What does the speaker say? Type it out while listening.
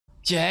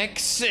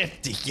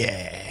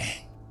Jacksepticeye.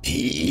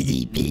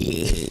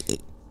 Pewdiepie.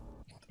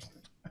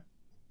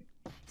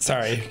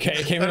 Sorry, okay,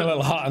 it came in a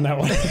little hot on that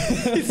one.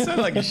 You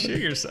sound like you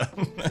shoot yourself.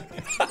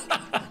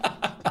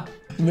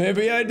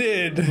 Maybe I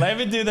did. Let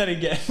me do that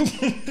again.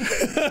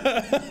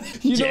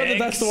 You know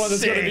that's the one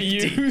that's going to be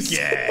used.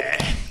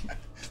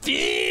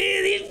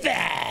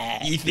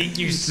 Pewdiepie. You think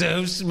you're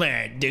so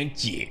smart,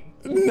 don't you?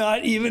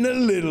 Not even a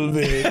little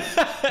bit.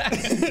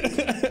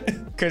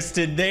 Because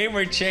today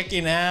we're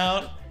checking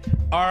out,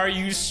 are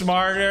you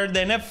smarter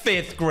than a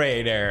 5th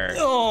grader?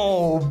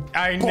 Oh,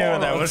 I knew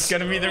that was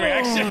going to be the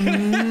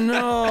reaction. Oh,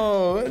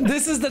 no.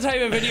 This is the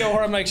type of video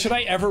where I'm like, should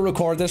I ever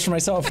record this for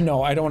myself?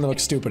 No, I don't want to look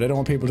stupid. I don't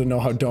want people to know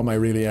how dumb I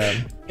really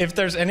am. If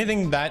there's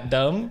anything that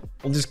dumb,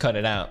 we'll just cut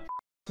it out.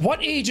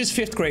 What age is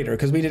 5th grader?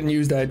 Because we didn't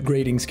use that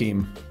grading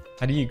scheme.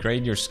 How do you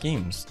grade your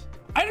schemes?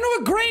 I don't know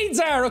what grades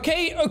are,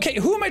 okay? Okay,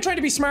 who am I trying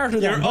to be smarter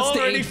than? You're What's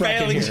already the age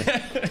bracket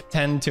failing. here?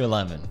 10 to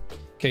 11.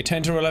 Okay,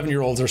 10 to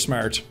 11-year-olds are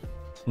smart.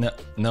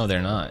 No,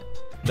 they're not.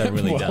 They're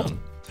really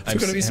dumb. They're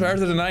going to be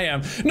smarter than I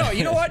am. No,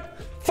 you know what?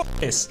 Fuck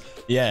this.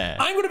 Yeah.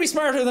 I'm going to be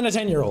smarter than a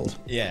 10-year-old.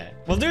 Yeah.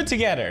 We'll do it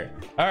together.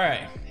 All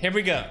right, here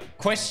we go.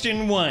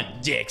 Question 1,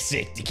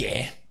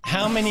 Jacksepticeye.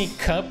 How many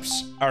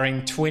cups are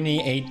in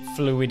 28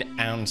 fluid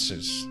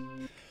ounces?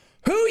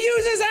 Who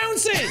uses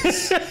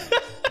ounces?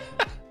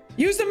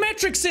 Use the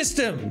metric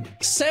system.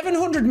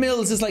 700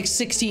 mils is like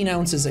 16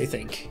 ounces, I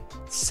think.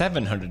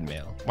 700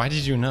 mil. Why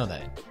did you know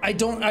that? I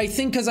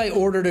think because I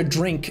ordered a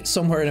drink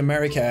somewhere in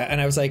America and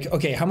I was like,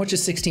 okay, how much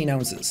is 16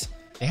 ounces?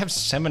 They have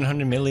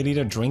 700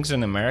 milliliter drinks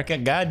in America?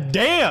 God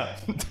damn!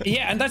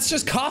 Yeah, and that's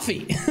just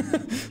coffee.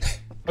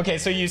 Okay,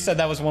 so you said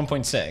that was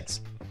 1.6.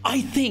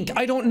 I think,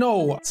 I don't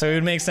know. So it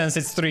would make sense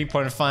it's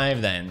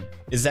 3.5 then.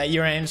 Is that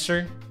your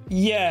answer?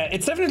 Yeah,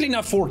 it's definitely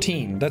not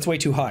 14. That's way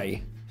too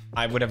high.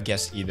 I would have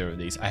guessed either of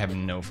these. I have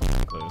no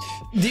fucking clue.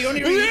 The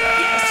only reason...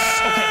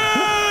 Yes!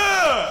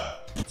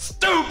 Okay.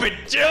 Stupid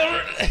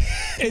children!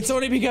 It's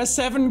only because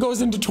 7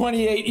 goes into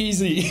 28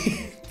 easy.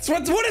 So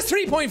what is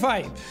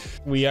 3.5?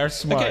 We are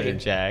smarter, Okay.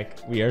 Jack.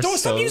 We are Don't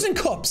so... stop using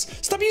cups.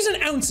 Stop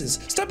using ounces.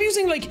 Stop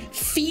using like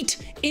feet,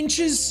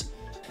 inches.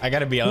 I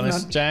gotta be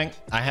honest, Jack.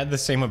 I had the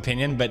same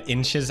opinion, but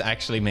inches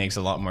actually makes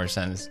a lot more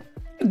sense.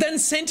 Then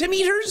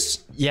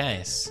centimeters?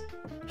 Yes.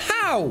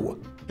 How?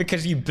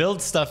 Because you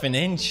build stuff in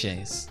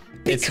inches.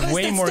 Because it's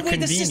way that's more the way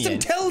convenient. the system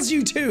tells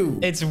you to.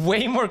 It's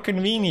way more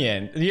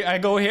convenient. I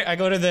go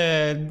to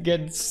the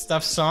get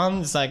stuff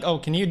on. It's like, oh,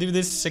 can you do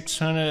this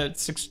 600,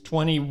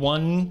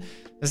 621?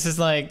 This is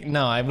like,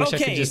 no, I wish I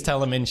could just tell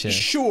them inches.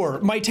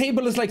 Sure, my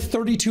table is like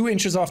 32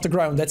 inches off the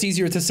ground. That's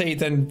easier to say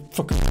than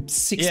fucking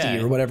 60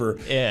 or whatever.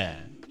 Yeah.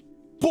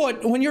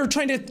 But when you're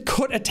trying to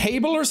cut a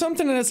table or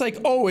something and it's like,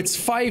 oh, it's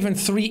 5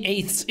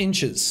 3/8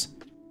 inches.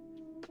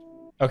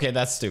 Okay,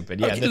 that's stupid.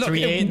 Yeah, Okay, the look,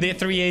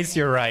 3/8,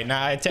 you're right.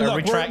 Now I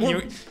retract.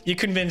 You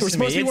convinced me. We're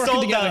supposed to be working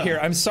together here.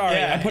 I'm sorry.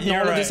 Yeah, I'm putting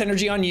all of this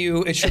energy on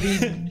you. It should be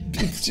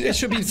it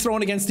should be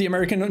thrown against the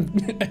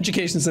American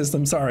education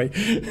system. Sorry.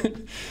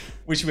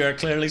 Which we are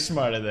clearly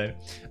smarter than.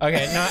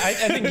 Okay, no, I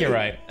think you're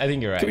right. I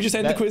think you're right. Can we just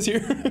end the quiz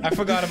here? I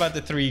forgot about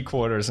the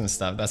 3/4 and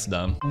stuff. That's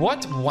dumb.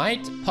 What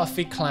white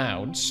puffy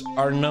clouds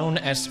are known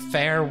as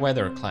fair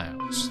weather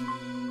clouds?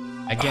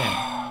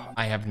 Again.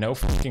 I have no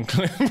fucking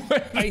clue.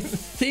 I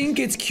think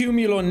it's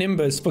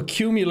cumulonimbus, but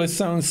cumulus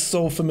sounds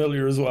so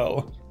familiar as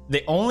well.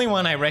 The only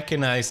one I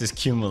recognize is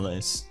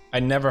cumulus.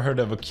 I never heard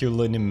of a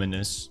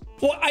cumulonimbus.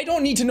 Well, I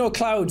don't need to know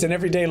clouds in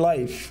everyday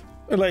life.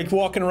 Like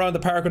walking around the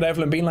park with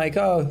Evelyn being like,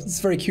 oh, it's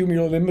very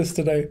cumulonimbus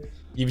today.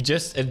 You've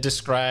just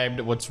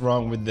described what's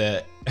wrong with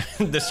the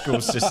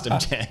school system,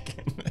 Jack.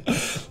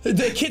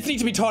 The kids need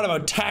to be taught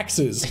about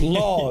taxes,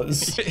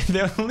 laws.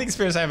 The only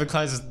experience I have with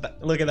clouds is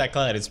look at that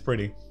cloud. It's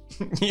pretty.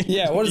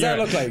 Yeah, what does that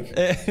look like?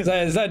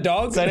 Is that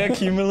dog? Is that a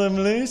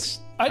cumulonimbus?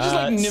 I just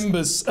like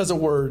nimbus as a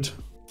word.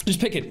 Just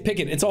pick it. Pick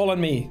it. It's all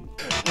on me.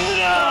 No,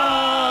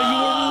 you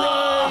were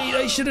right.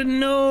 I should have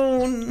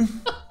known.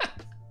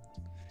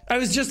 I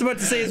was just about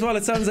to say as well,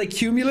 it sounds like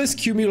cumulus,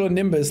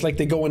 cumulonimbus, like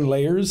they go in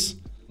layers.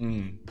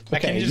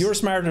 Okay, you're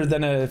smarter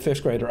than a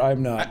 5th grader.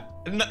 I'm not.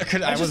 No,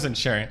 because I wasn't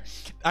sure.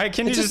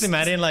 Can you just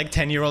imagine like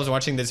 10-year-olds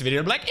watching this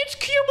video like, it's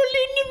cumulonimbus.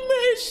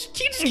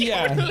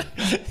 Yeah.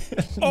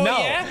 Oh, no,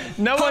 yeah?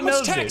 No How one much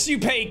knows tax you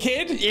pay,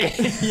 kid?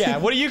 Yeah,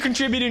 what are you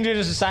contributing to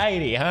the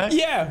society, huh?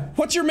 Yeah,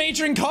 what's your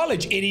major in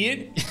college,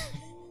 idiot?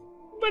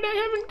 But I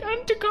haven't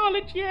gone to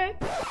college yet.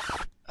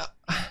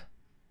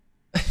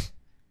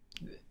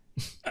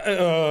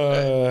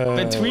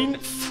 Between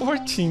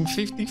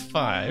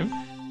 1455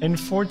 and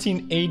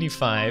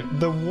 1485,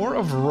 the War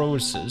of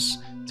Roses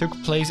took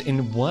place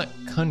in what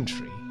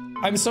country?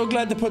 I'm so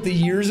glad to put the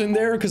years in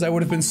there because I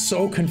would have been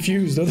so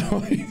confused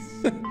otherwise.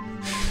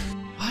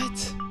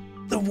 What?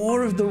 The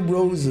War of the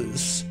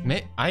Roses.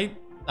 I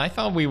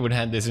thought we would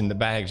have this in the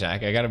bag,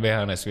 Jack. I gotta be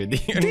honest with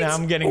you. Now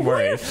I'm getting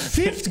worried.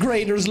 5th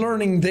graders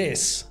learning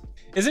this.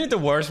 Isn't it the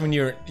worst when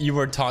you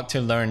were taught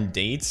to learn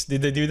dates?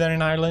 Did they do that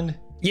in Ireland?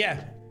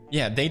 Yeah.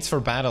 Yeah, dates for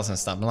battles and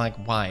stuff. I'm like,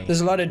 why? There's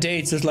a lot of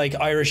dates. There's like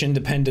Irish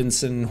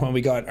independence and when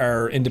we got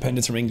our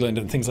independence from England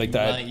and things like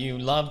that. You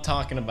love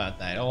talking about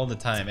that all the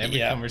time, every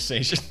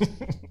conversation.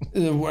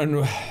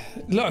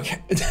 Look,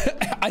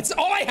 it's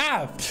all I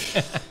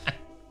have.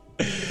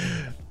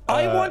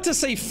 I want to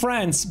say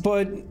France,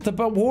 but the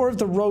War of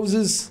the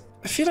Roses.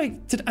 I feel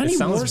like did any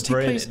wars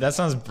take place? That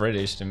sounds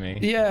British to me.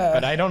 Yeah,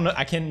 but I don't know.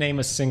 I can't name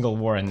a single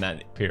war in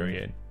that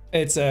period.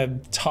 It's a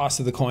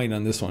toss of the coin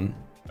on this one.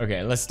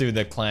 Okay, let's do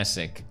the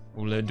classic.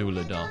 Ula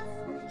dula da,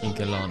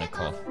 Inkalana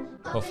kof,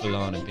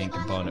 Kofalana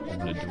binkabana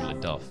ula dula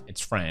dof.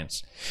 It's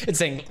France. It's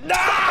England. No!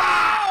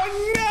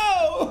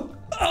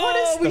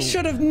 Oh, we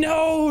should have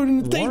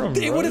known.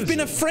 It would have been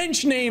a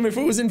French name if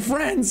it was in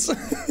France.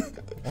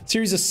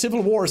 Series of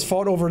civil wars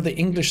fought over the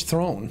English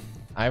throne.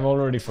 I've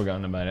already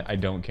forgotten about it. I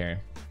don't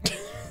care.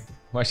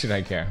 Why should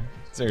I care?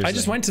 Seriously. I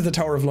just went to the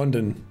Tower of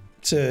London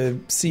to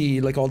see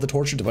like all the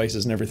torture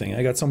devices and everything.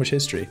 I got so much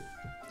history.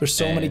 There's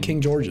so many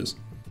King Georges.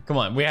 Come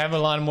on, we have a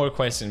lot more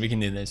questions. We can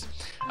do this.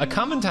 A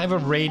common type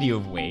of radio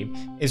wave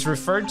is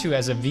referred to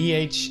as a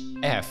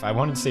VHF. I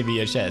wanted to say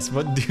VHS.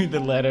 What do the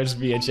letters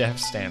VHF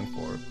stand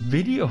for?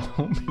 Video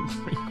homing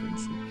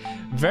frequency.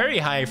 Very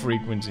high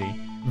frequency.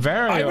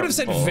 Variable. I would have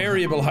said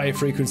variable high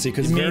frequency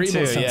because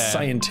variable sounds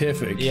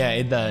scientific. Yeah,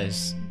 it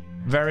does.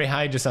 Very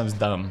high just sounds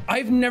dumb.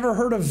 I've never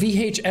heard of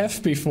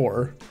VHF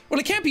before. Well,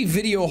 it can't be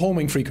video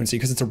homing frequency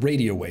because it's a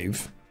radio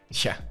wave.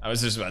 Yeah, I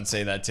was just about to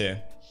say that too.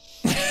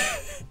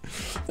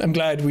 I'm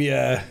glad we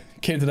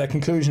came to that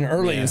conclusion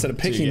early instead of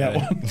picking that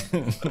one.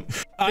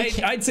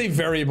 I'd say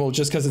variable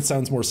just because it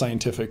sounds more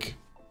scientific.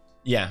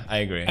 Yeah, I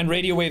agree. And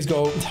radio waves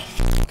go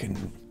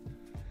fucking...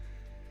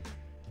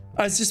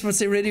 I was just about to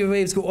say radio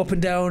waves go up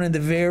and down and they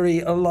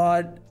vary a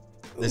lot.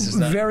 This is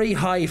very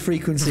high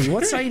frequency.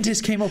 What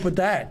scientist came up with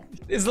that?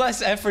 It's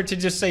less effort to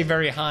just say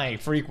very high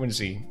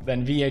frequency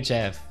than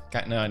VHF.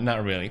 No,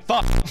 not really.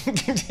 Fuck.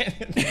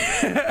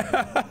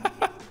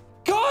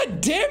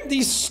 God damn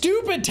these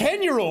stupid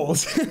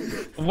 10-year-olds.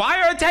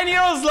 Why are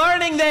 10-year-olds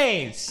learning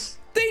this?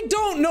 They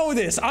don't know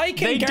this. I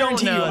can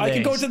guarantee you, I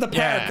could go to the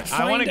park,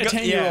 find a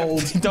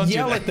 10-year-old,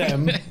 yell at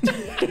them.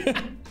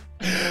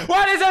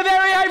 What is a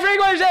very high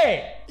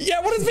frequency?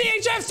 Yeah, what does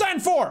VHF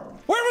stand for?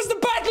 Where was the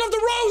Battle of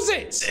the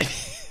Roses?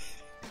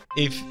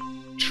 If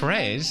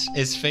Tres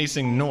is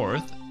facing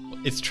north,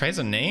 is Tres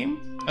a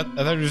name? I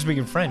thought you were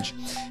speaking French.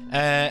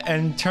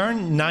 And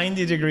turn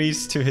 90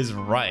 degrees to his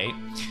right,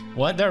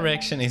 what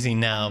direction is he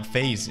now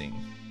facing?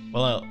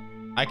 Well,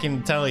 I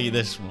can tell you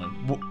this one.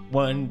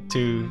 1,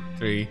 2,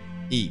 3,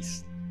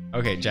 east.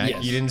 Okay,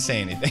 Jack, you didn't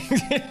say anything.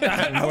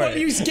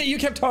 You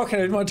kept talking,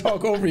 I didn't want to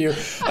talk over you.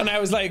 And I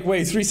was like,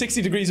 wait,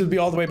 360 degrees would be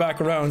all the way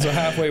back around, so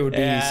halfway would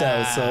be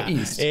south, so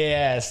east.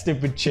 Yeah,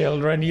 stupid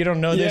children, you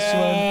don't know this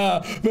one?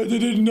 Yeah, but they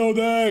didn't know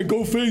that.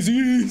 Go face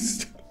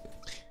east.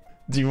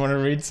 Do you want to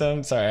read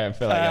some? Sorry, I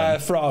feel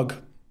like frog.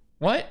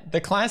 What?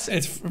 The classic?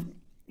 It's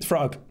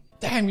frog.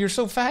 Damn, you're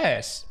so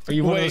fast. Are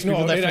you one of those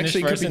people that it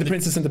actually could be the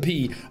Princess and the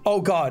Pea.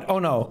 Oh God, oh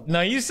no. No,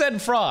 you said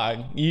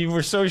frog. You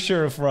were so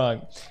sure of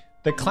frog.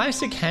 The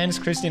classic Hans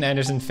Christian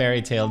Andersen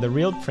fairy tale, The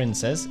Real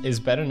Princess,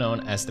 is better known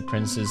as The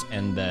Princess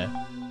and the...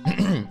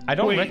 I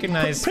don't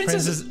recognize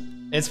Princess...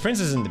 It's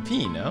Princess and the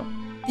Pea, no?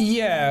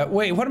 Yeah,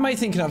 wait, what am I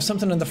thinking of?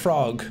 Something on the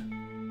frog.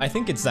 I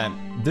think it's that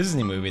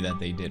Disney movie that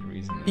they did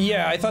recently.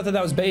 Yeah, I thought that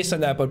was based on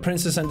that, but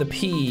Princess and the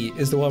Pea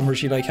is the one where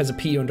she like has a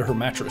pea under her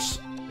mattress.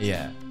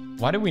 Yeah.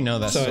 Why do we know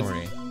that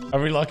story? Are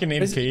we locking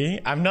in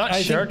P? I'm not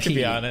sure, to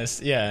be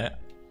honest. Yeah.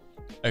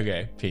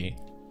 Okay, P.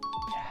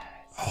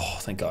 Yes. Oh,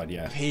 thank God,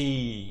 yeah.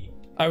 P.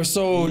 I was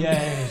so...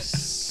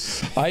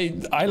 Yes.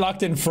 I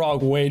locked in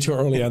frog way too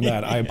early on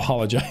that. I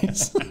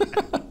apologize.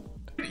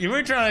 You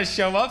were trying to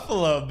show up a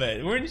little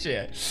bit, weren't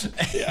you?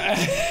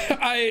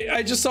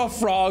 I just saw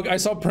frog. I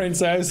saw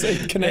princess.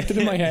 It connected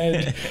in my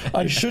head.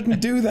 I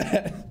shouldn't do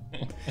that.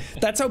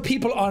 That's how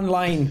people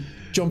online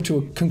jump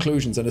to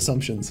conclusions and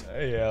assumptions.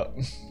 Yeah.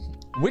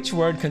 Which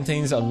word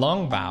contains a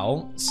long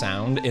vowel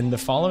sound in the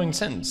following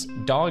sentence?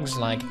 Dogs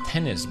like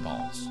tennis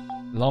balls.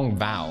 Long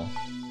vowel.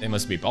 They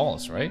must be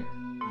balls, right?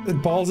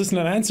 Balls isn't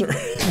an answer.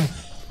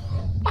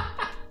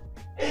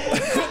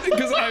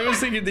 Because I was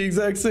thinking the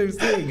exact same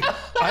thing.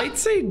 I'd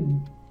say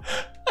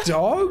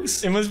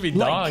dogs? It must be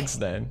dogs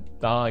then.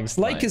 Dogs.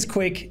 Like is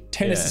quick,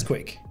 tennis is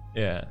quick.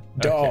 Yeah.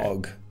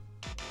 Dog. Okay.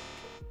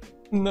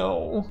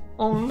 No.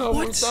 Oh no,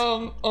 we're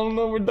dumb. Oh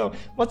no, we're dumb.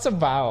 What's a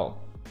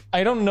vowel?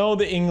 I don't know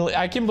the English.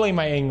 I can blame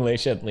my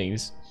English at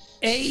least.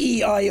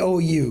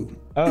 A-E-I-O-U.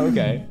 Oh,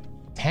 okay.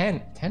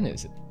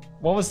 Tennis.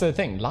 What was the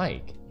thing?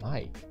 Like.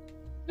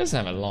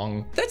 Doesn't have a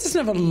long... That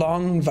doesn't have a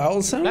long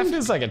vowel sound? That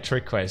feels like a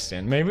trick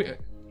question. Maybe...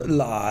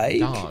 Like?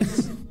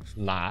 Dogs.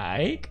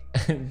 Like?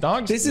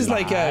 Dogs this is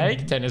like a...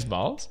 tennis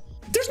balls?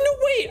 There's no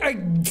way a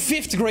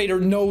 5th grader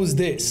knows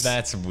this.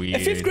 That's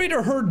weird. A 5th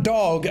grader heard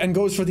dog and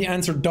goes for the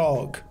answer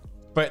dog.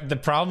 But the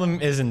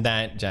problem isn't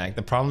that, Jack.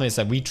 The problem is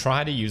that we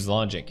try to use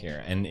logic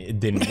here and it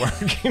didn't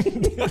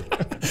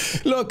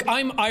work. Look,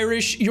 I'm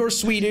Irish, you're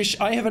Swedish,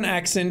 I have an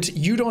accent,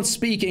 you don't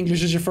speak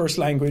English as your first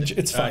language,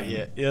 it's fine.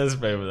 Yeah, let's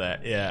play with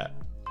that, yeah.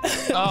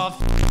 Oh,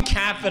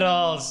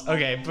 capitals.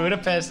 Okay,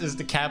 Budapest is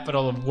the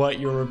capital of what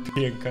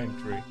European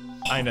country?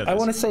 I know this. I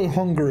want to say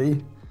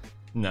Hungary.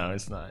 No,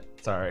 it's not.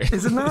 Sorry.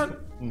 Is it not?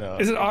 No.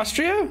 Is it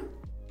Austria?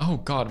 Oh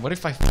God, what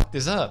if I fuck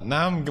this up?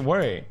 Now I'm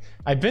worried.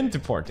 I've been to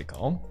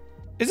Portugal.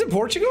 Is it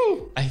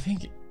Portugal? I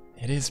think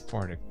it is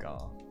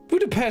Portugal.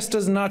 Budapest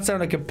does not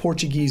sound like a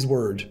Portuguese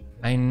word.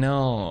 I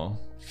know.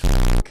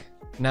 Fuck.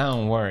 Now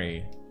I'm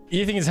worried.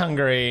 You think it's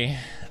Hungary?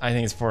 I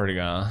think it's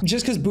Portugal.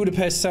 Just because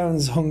Budapest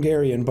sounds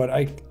Hungarian, but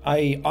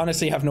I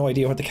honestly have no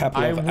idea what the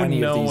capital of any of these are. I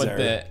wouldn't know what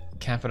the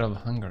capital of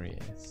Hungary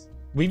is.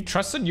 We've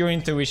trusted your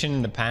intuition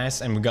in the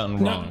past and we've gotten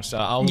wrong, so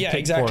I'll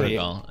pick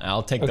Portugal.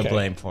 I'll take the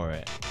blame for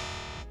it.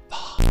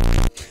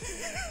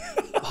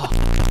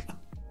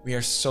 We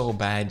are so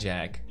bad,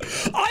 Jack.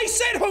 I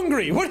said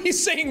Hungary. What are you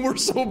saying? We're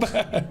so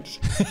bad.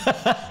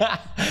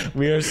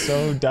 We are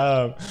so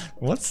dumb.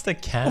 What's the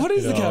capital? What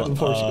is the capital of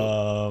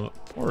Portugal?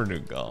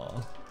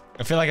 Portugal.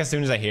 I feel like as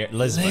soon as I hear it,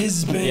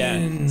 Lisbon. Yeah,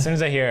 as soon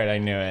as I hear it, I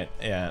knew it.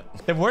 Yeah.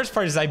 The worst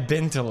part is I've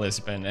been to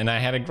Lisbon and I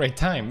had a great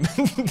time.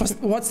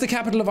 What's the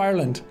capital of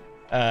Ireland?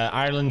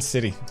 Ireland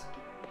City.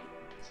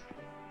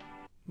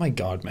 My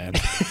God, man.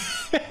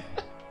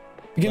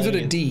 Begins with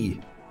a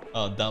D.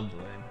 Oh,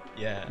 Dublin.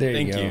 Yeah. There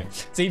Thank you.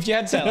 See, if you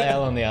had said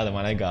L on the other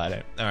one, I got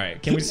it. All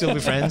right. Can we still be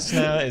friends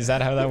now? Is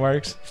that how that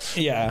works?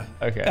 Yeah.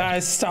 Okay.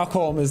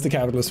 Stockholm is the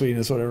capital of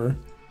Sweden, or whatever.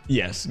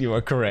 Yes, you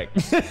are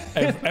correct.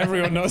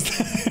 Everyone knows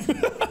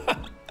that.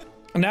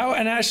 Now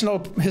a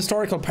national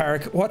historical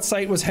park. What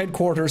site was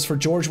headquarters for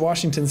George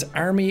Washington's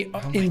army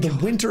in the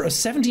winter of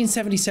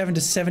 1777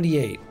 to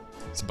 78?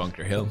 It's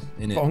Bunker Hill,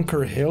 isn't it?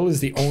 Bunker Hill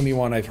is the only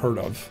one I've heard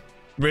of.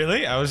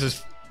 Really? I was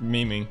just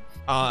memeing.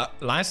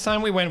 Last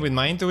time we went with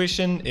my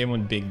intuition, it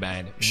went big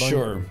bad.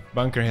 Sure.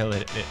 Bunker Hill,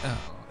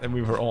 and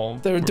we were all...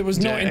 There was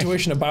no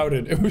intuition about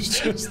it. It was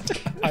just,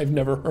 I've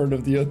never heard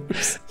of the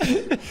others.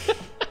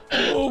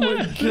 Oh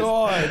my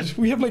God.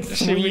 We have like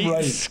 3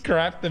 right.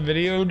 Scrap the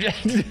video,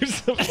 Jack, or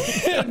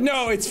something?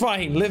 No, it's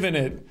fine. Live in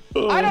it.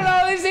 I don't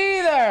know this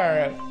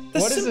either.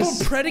 The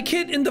simple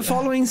predicate in the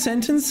following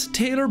sentence,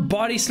 Taylor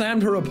body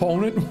slammed her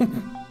opponent.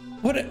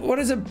 What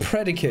is a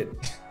predicate?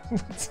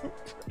 What's a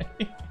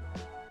predicate?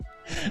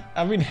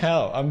 I mean,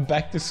 hell, I'm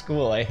back to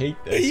school. I hate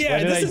this. Yeah,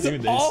 Why did I do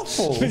this?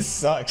 Awful. This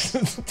sucks.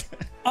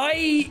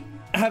 I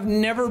have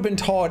never been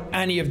taught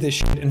any of this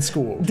shit in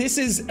school. This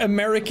is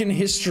American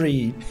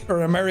history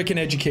or American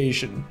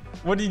education.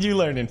 What did you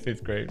learn in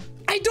 5th grade?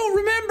 I don't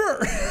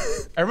remember.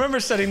 I remember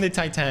studying the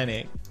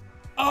Titanic.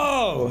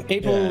 Oh,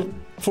 April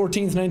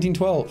 14th,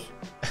 1912.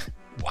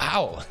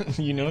 Wow,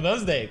 you know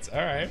those dates. All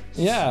right.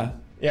 Yeah.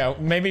 Yeah,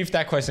 maybe if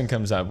that question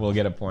comes up, we'll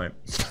get a point.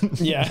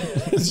 Yeah,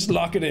 just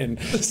lock it in.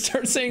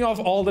 Start saying off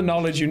all the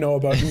knowledge you know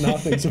about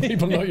nothing so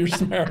people know you're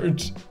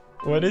smart.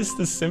 What is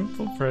the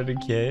simple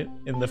predicate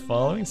in the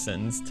following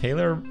sentence?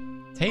 Taylor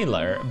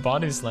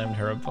body slammed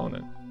her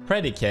opponent.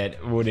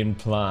 Predicate would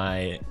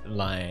imply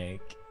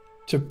like...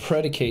 To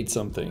predicate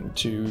something,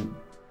 to...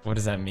 What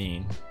does that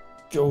mean?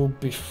 Go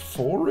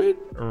before it?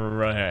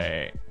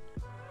 Right.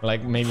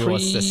 Like maybe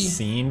what's the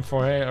scene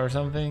for it or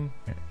something?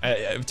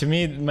 To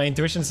me, my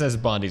intuition says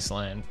body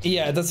slam.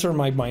 Yeah, that's where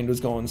my mind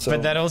was going. So,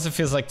 but that also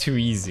feels like too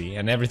easy,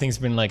 and everything's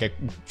been like a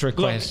trick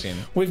question.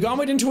 We've gone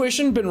with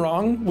intuition, been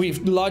wrong. We've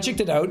logicked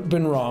it out,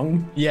 been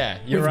wrong. Yeah,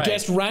 you're right. We've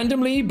guessed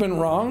randomly, been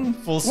wrong.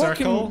 Full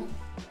circle,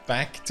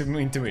 back to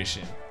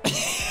intuition.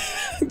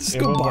 Just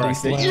go body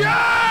slam.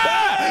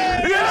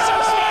 Yeah!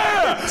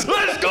 Yeah!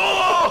 Let's go!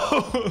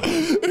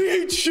 I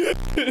hate shit.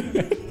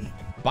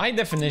 By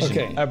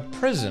definition, a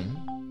prism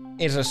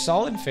is a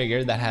solid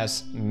figure that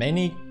has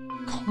many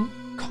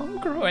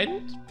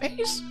congruent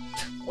base.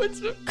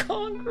 What's a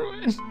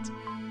congruent?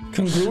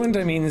 Congruent,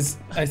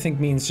 I think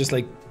means just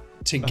like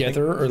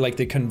together or like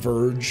they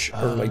converge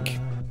or like.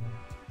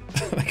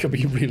 I could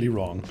be really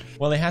wrong.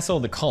 Well, it has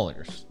all the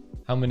colors.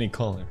 How many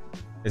colors?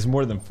 It's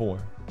more than 4.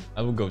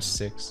 I will go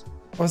 6.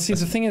 Well, see,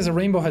 the thing is, a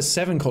rainbow has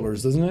 7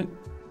 colors, doesn't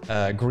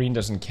it? Green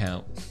doesn't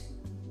count.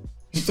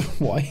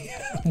 Why?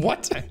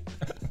 What?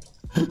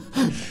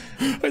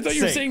 I thought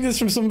you were saying this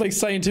from some like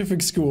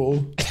scientific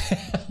school.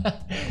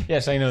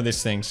 Yes, I know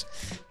these things.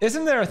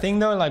 Isn't there a thing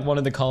though, like one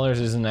of the colors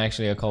isn't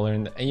actually a color?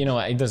 And you know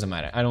what? It doesn't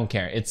matter. I don't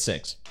care. It's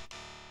 6.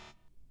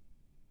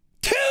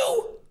 2.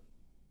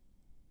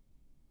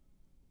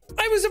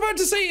 I was about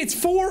to say it's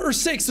 4 or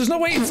 6. There's no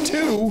way it's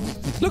 2.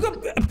 Look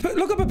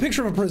up a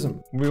picture of a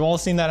prism. We've all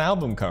seen that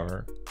album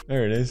cover.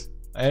 There it is.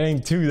 I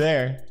ain't 2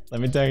 there. Let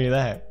me tell you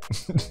that.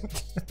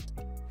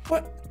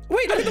 What?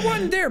 Wait, look at the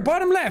one there,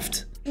 bottom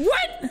left.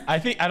 What? I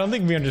don't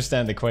think we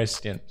understand the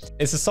question.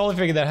 It's a solid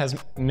figure that has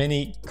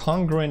many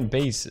congruent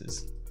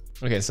bases.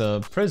 Okay, so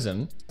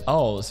prism.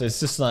 Oh, so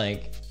it's just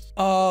like...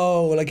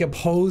 Oh, like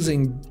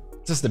opposing...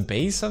 Just the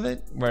base of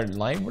it, where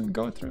light would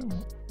go through?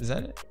 Is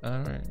that it? All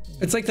right.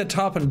 It's like the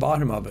top and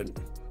bottom of it.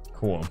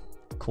 Cool.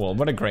 Cool.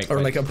 What a great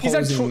question. Or like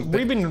opposing...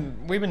 We've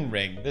been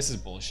rigged. This is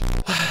bullshit.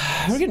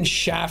 We're getting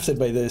shafted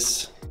by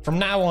this. From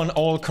now on,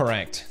 all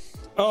correct.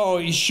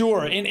 Oh,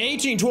 sure. In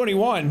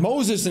 1821,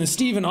 Moses and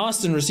Stephen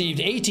Austin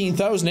received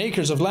 18,000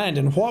 acres of land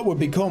in what would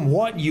become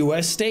what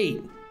U.S.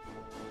 state?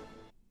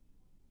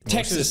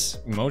 Texas.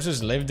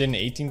 Moses lived in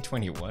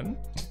 1821?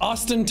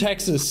 Austin,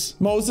 Texas.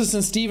 Moses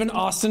and Stephen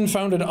Austin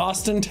founded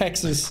Austin,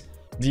 Texas.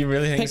 Do you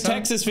really think so? Pick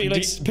Texas,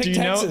 Felix. Pick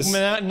Texas.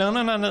 No.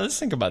 Let's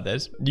think about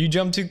this. Do you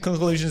jump to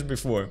conclusions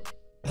before?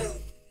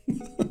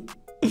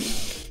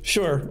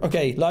 Sure.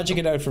 Okay, logic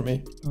it out for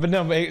me. But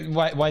no,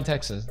 why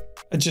Texas?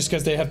 Just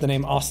because they have the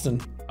name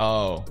Austin.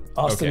 Oh.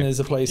 Austin okay. is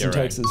a place in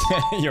Texas.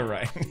 You're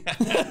right.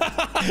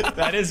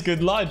 That is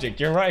good logic.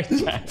 You're right,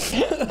 Jack.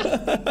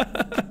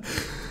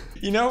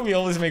 You know, we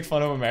always make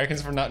fun of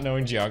Americans for not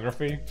knowing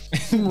geography.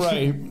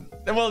 Right.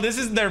 Well, this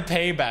is their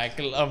payback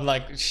of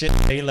like shit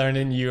they learned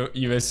in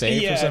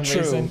USA for some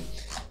reason.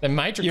 The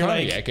Mitra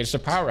Cardiac is the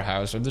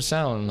powerhouse of the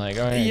sound. Like,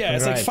 oh, yeah,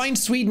 it's like find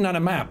Sweden on a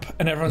map,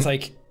 and everyone's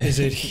like, "Is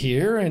it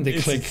here?" And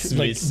they click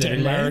like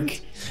Denmark,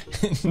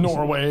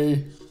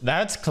 Norway.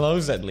 That's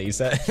close, at least.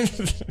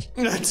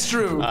 That's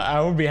true.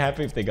 I would be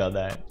happy if they got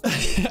that.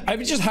 I'd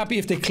be just happy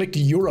if they clicked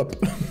Europe.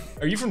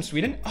 Are you from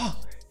Sweden? Oh,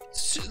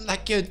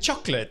 like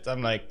chocolate.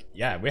 I'm like,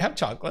 yeah, we have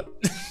chocolate.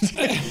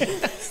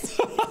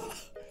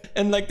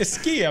 And like the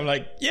ski, I'm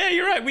like, yeah,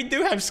 you're right. We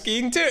do have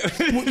skiing too.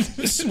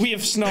 We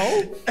have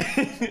snow.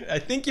 I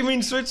think you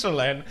mean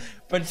Switzerland,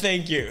 but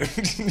thank you.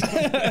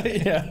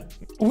 Yeah.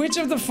 Which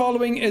of the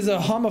following is a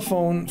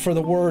homophone for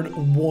the word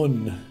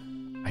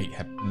one? I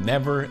have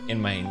never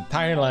in my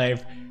entire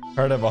life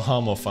heard of a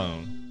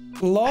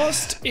homophone.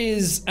 Lost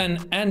is an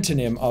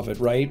antonym of it,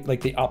 right?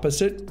 Like the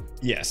opposite?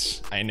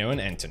 Yes, I know an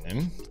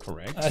antonym,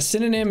 correct. A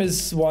synonym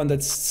is one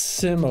that's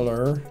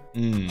similar.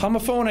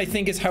 Homophone, I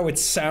think, is how it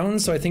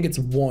sounds, so I think it's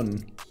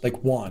one.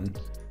 Like one.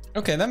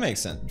 Okay, that makes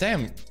sense.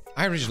 Damn,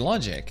 Irish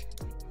logic.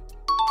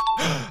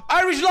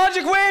 Irish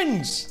logic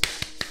wins!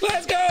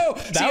 Let's go!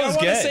 See, I want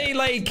to say,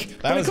 like,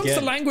 when it comes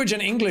to language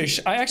and English,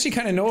 I actually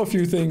kind of know a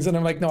few things, and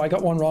I'm like, no, I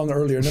got one wrong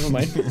earlier, never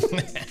mind.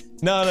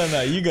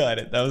 No, you got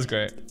it. That was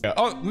great.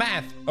 Oh,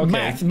 math.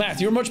 Okay. Math.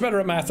 You're much better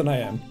at math than I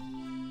am.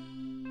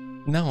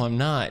 No, I'm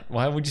not.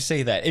 Why would you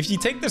say that? If you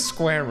take the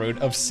square root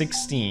of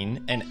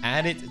 16 and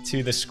add it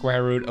to the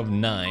square root of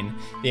 9,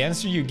 the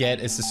answer you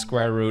get is the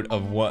square root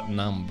of what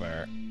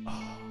number?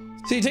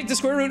 So you take the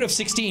square root of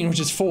 16, which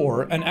is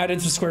 4, and add it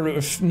to the square root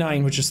of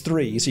 9, which is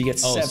 3, so you get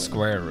 7. Oh,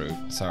 square root.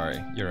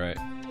 Sorry, you're right.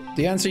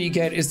 The answer you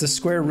get is the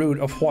square root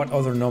of what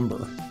other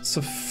number?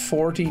 So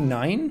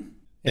 49?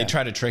 They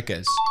try to trick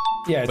us.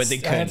 Yeah, but I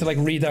had to like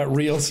read that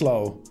real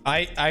slow.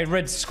 I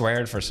read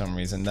squared for some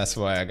reason. That's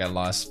why I got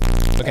lost.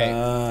 Okay.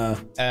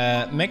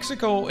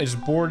 Mexico is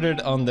bordered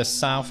on the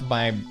south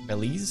by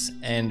Belize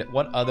and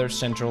what other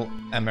Central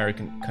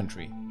American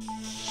country?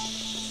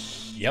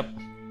 Yep.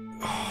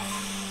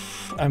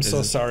 I'm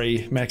so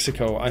sorry,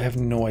 Mexico. I have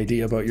no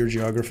idea about your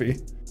geography.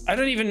 I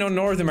don't even know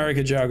North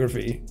America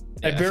geography.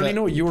 Yeah, I barely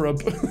know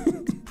Europe.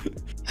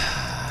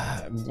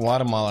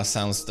 Guatemala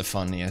sounds the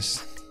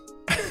funniest.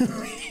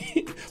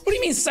 What do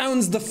you mean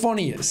sounds the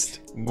funniest?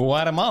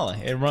 Guatemala.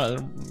 It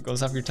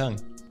goes off your tongue.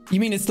 You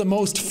mean it's the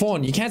most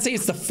fun? You can't say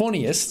it's the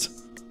funniest.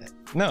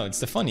 No, it's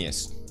the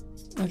funniest.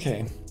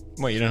 Okay.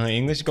 What, you don't know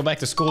English? Go back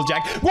to school,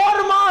 Jack.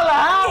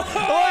 Guatemala!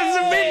 What's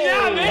the big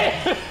now,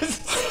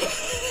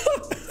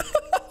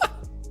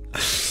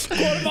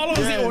 Guatemala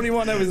was the only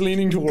one I was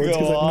leaning towards.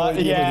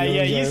 Yeah,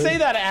 you say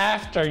that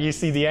after you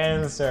see the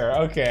answer.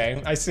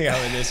 Okay, I see how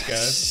this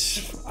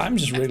goes. I'm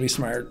just really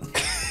smart.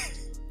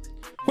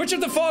 Which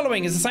of the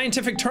following is a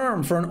scientific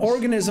term for an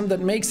organism that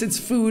makes its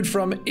food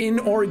from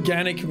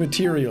inorganic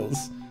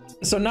materials?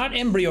 So not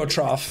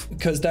embryotroph,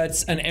 because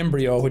that's an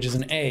embryo, which is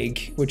an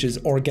egg, which is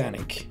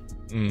organic.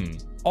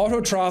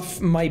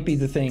 Autotroph might be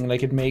the thing,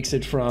 like it makes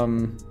it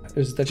from,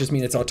 does that just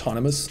mean it's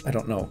autonomous? I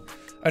don't know.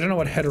 I don't know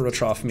what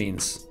heterotroph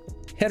means.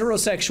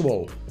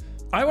 Heterosexual.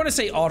 I want to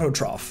say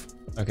autotroph.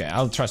 Okay,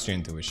 I'll trust your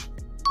intuition.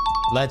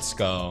 Let's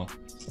go.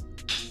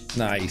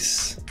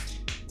 Nice.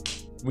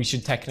 We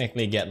should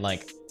technically get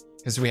like,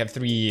 because we have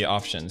 3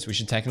 options, we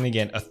should technically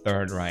get a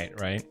third right?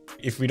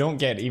 If we don't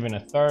get even a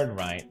third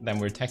right, then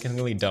we're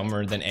technically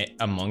dumber than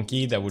a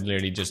monkey that would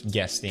literally just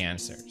guess the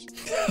answers.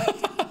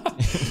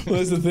 Well,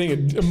 that's the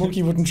thing, a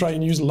monkey wouldn't try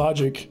and use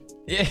logic.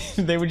 Yeah,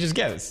 they would just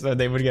guess, so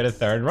they would get a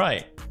third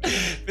right.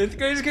 5th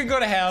graders could go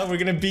to hell, we're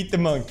gonna beat the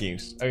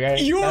monkeys,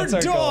 okay? You're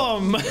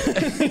dumb!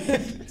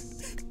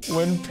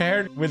 When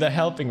paired with a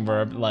helping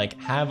verb like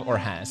have or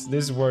has,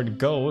 this word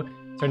go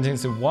turns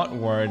into what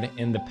word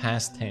in the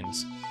past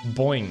tense?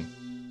 Boing.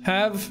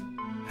 Have,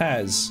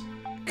 has.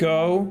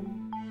 Go.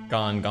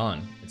 Gone,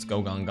 gone. It's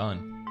go, gone,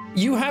 gone.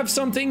 You have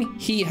something,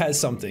 he has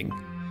something.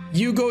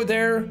 You go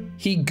there,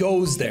 he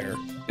goes there.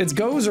 It's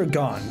goes or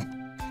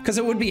gone? Because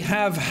it would be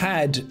have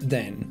had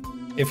then,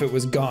 if it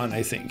was gone,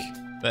 I think.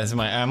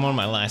 I'm on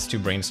my last 2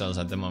 brain cells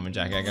at the moment,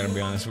 Jack. I gotta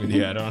be honest with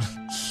you.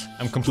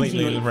 I'm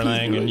completely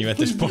relying on you at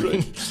this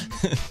point.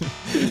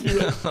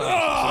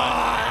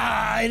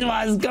 It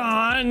was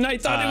gone. I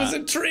thought it was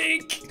a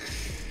trick.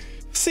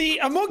 See,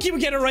 a monkey would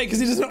get it right because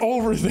he doesn't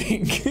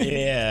overthink.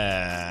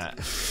 Yeah.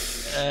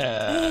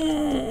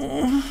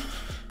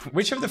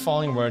 Which of the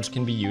following words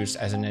can be used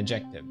as an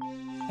adjective?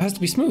 It has to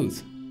be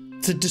smooth.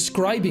 It's a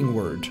describing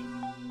word.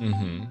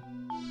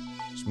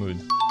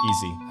 Smooth.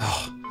 Easy.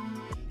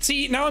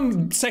 See, now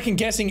I'm second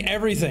guessing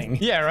everything.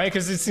 Yeah, right?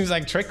 Because it seems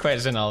like trick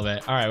question all of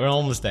it. All right, we're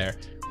almost there.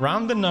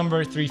 Round the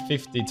number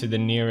 350 to the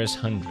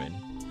nearest 100.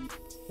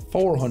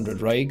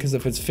 400, right? Because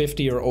if it's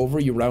 50 or over,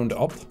 you round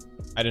up.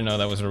 I didn't know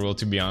that was a rule,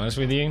 to be honest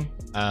with you.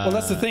 Well,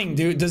 that's the thing,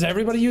 dude. Does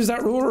everybody use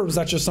that rule, or was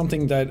that just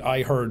something that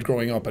I heard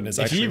growing up and is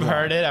actually If you've wrong?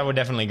 heard it, I would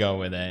definitely go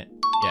with it.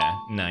 Yeah,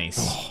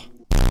 nice.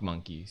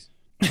 Monkeys.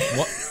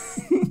 What?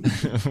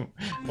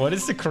 What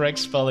is the correct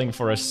spelling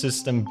for a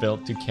system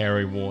built to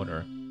carry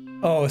water?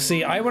 Oh,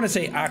 see, I want to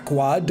say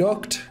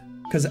aqueduct,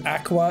 because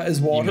aqua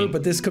is water,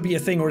 but this could be a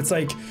thing where it's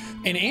like,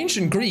 in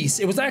ancient Greece,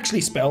 it was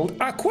actually spelled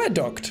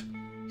aqueduct.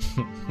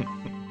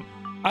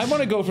 I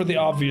want to go for the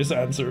obvious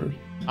answer.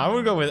 I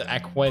would go with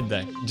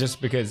aqueduct,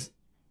 just because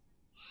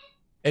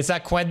it's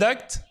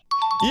aqueduct.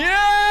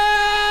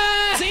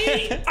 Yeah!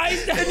 See?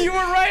 And you were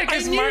right,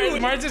 because I knew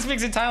it. Marta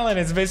speaks Italian.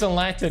 It's based on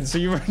Latin, so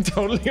you were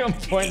totally on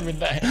point with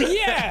that.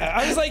 Yeah,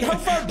 I was like, how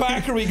far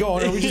back are we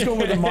going? Are we just going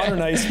with a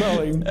modernized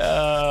spelling?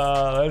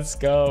 Let's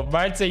go.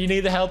 Marta, you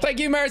need the help. Thank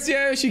you,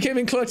 Marcia. She came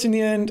in clutch in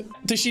the end.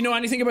 Does she know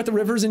anything about the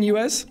rivers in the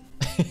US?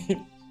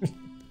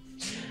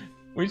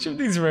 Which of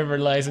these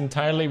rivers lies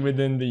entirely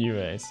within the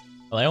US?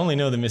 Well, I only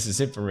know the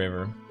Mississippi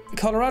River.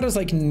 Colorado's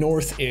like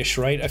north-ish,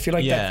 right? I feel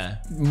like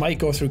that might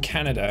go through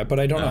Canada, but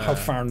I don't know how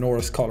far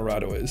north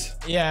Colorado is.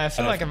 Yeah, I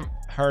feel like I've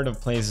heard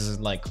of places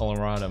like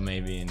Colorado,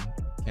 maybe in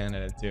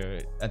Canada too.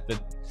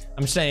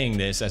 I'm saying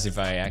this as if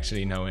I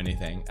actually know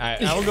anything. I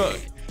will go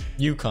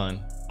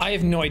Yukon. I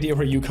have no idea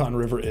where Yukon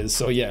River is,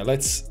 so yeah,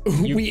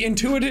 we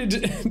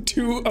intuited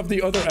two of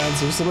the other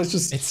answers, so let's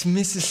just... It's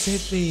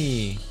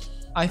Mississippi.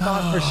 I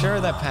thought for sure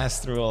that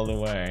passed through all the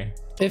way.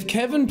 If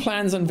Kevin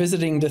plans on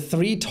visiting the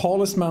 3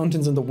 tallest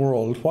mountains in the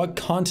world, what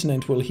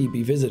continent will he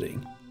be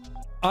visiting?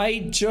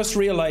 I just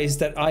realized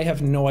that I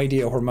have no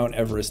idea where Mount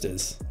Everest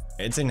is.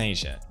 It's in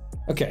Asia.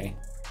 Okay,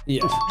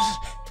 yeah.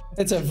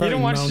 It's a very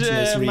mountainous region.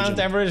 You don't watch Mount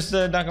Everest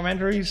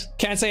documentaries?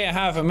 Can't say I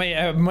have. I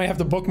might have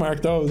to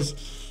bookmark those.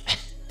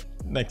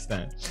 Next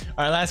time.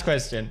 All right, last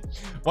question.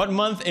 What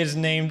month is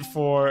named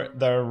for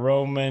the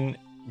Roman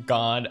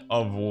god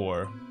of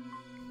war?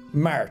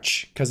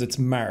 March, because it's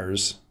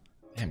Mars.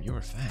 Damn, you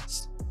were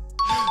fast.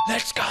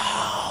 Let's go!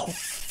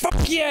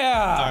 Fuck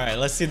yeah! All right,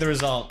 let's see the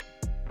result.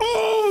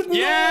 Oh, no!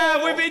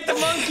 Yeah, we beat the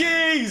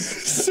monkeys!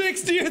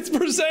 60th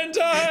percentile!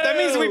 That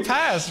means we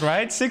passed,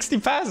 right? 60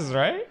 passes,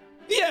 right?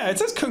 Yeah, it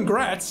says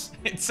congrats.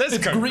 It says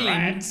it's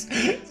congrats.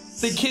 Green.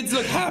 The kids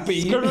look happy.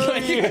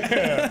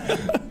 Yeah.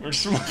 We're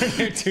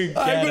smarter together.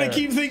 I'm gonna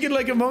keep thinking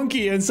like a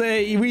monkey and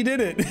say we did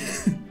it.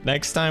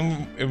 Next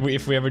time,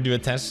 if we ever do a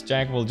test,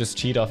 Jack, we'll just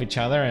cheat off each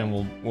other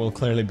and we'll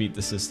clearly beat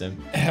the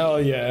system.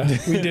 Hell yeah,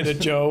 we did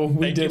it, Joe.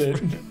 We did it.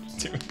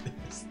 Doing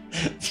this.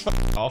 It's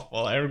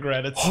awful. I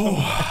regret it so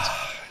much.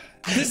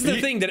 This is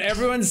the thing that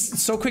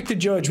everyone's so quick to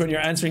judge when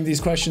you're answering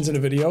these questions in a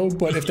video,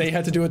 but if they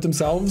had to do it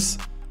themselves,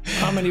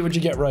 how many would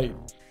you get right?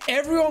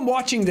 Everyone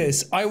watching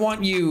this, I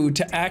want you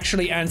to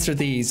actually answer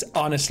these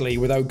honestly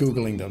without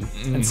Googling them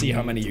and see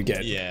how many you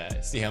get.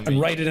 Yeah, see how many.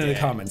 And write it in the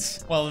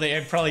comments. Well,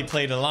 they probably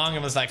played along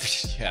and was like,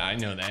 yeah, I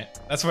know that.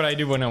 That's what I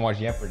do when I watch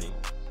Jeopardy.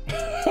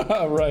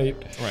 Right.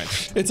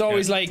 Right. It's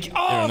always like,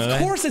 oh, of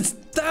course it's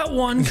that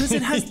one because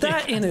it has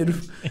that in it.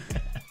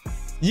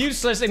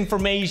 Useless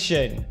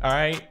information, all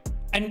right?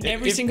 And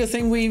every single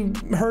thing we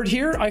heard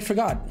here, I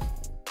forgot.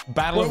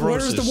 Battle of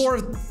Roses. Where's the War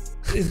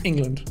of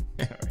England?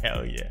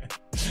 Hell yeah.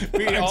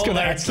 We all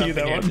learned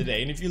something here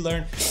today. And if you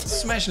learn,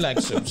 smash like,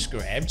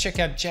 subscribe, check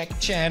out Jack's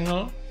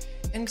channel,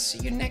 and see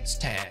you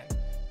next time.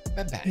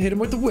 Bye-bye. Hit him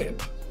with the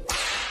whip.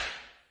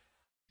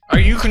 Are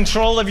you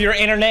control of your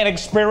internet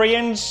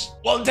experience?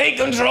 Well, take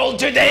control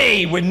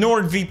today with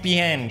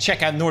NordVPN.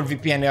 Check out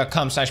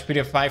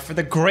nordvpn.com/Pewdiepie for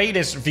the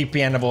greatest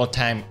VPN of all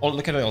time. Oh,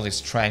 look at all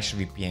these trash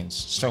VPNs.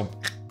 So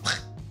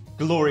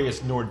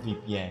glorious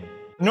NordVPN.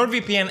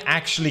 NordVPN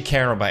actually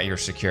care about your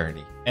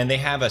security, and they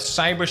have a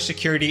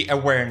cybersecurity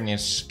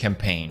awareness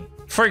campaign.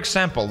 For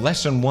example,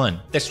 lesson 1,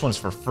 this one's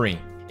for free.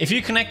 If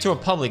you connect to a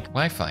public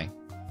Wi-Fi,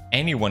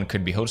 anyone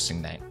could be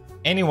hosting that.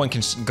 Anyone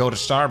can go to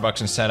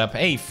Starbucks and set up,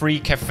 hey, free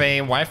cafe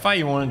Wi-Fi,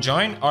 you want to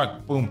join? All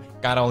right, boom,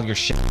 got all your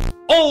shit.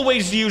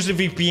 Always use a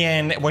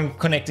VPN when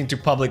connecting to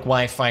public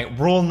Wi-Fi.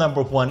 Rule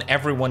number 1,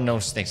 everyone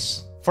knows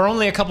this. For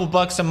only a couple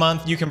bucks a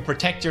month, you can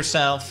protect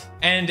yourself.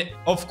 And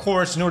of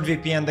course,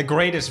 NordVPN, the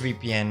greatest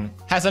VPN,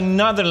 has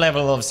another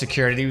level of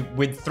security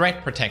with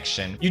threat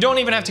protection. You don't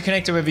even have to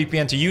connect to a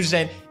VPN to use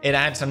it. It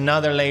adds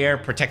another layer,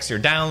 protects your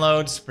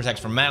downloads, protects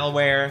from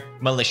malware,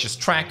 malicious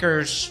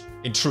trackers,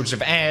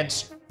 intrusive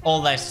ads,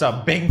 all that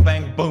stuff. Bing,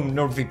 bang, boom,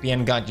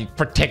 NordVPN got you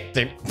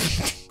protected.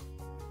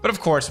 But of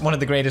course, one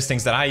of the greatest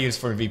things that I use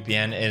for a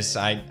VPN is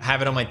I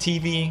have it on my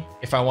TV.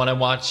 If I want to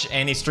watch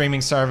any streaming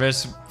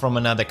service from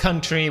another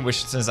country,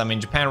 which since I'm in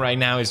Japan right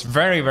now is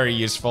very, very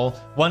useful.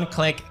 One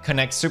click,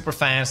 connects super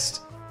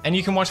fast, and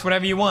you can watch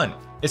whatever you want.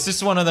 It's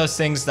just one of those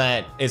things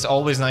that is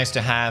always nice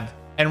to have.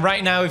 And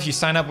right now, if you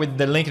sign up with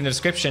the link in the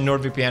description,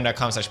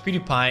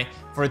 nordvpn.com/pewdiepie,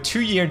 for a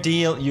 2-year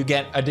deal, you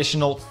get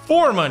additional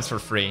 4 months for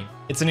free.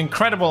 It's an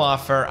incredible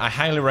offer. I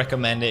highly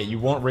recommend it. You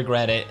won't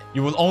regret it.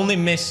 You will only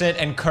miss it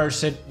and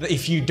curse it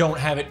if you don't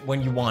have it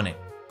when you want it.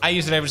 I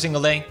use it every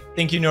single day.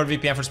 Thank you,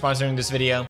 NordVPN, for sponsoring this video.